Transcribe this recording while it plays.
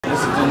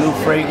the new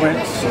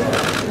fragrance,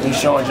 new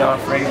Sean John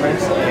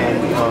fragrance,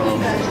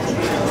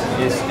 and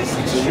it's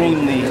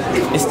extremely,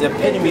 it's the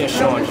epitome of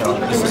Sean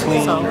John. It's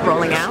clean, so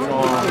rolling out,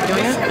 strong,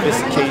 it's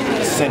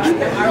sophisticated,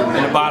 sensual.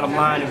 And the bottom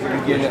line, if you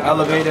get in the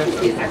elevator,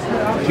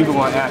 people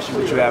want to ask you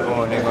what you have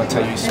on, they're going to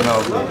tell you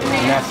smell good.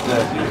 And that's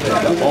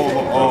the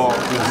overall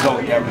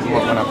result that we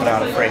want when I put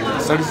out a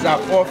fragrance. So this is our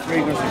fourth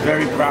fragrance, we're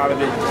very proud of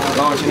it.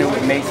 Launching it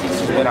with Macys,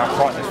 who's been our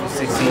partners for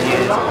 16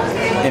 years.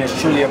 And it's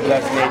truly a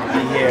blessed day to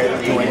be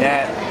here doing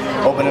that.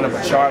 Opening up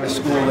a charter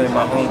school in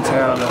my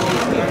hometown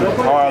of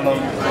Harlem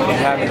and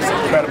having this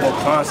incredible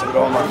concert with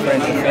all my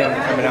friends and family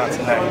coming out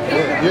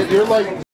tonight. You're like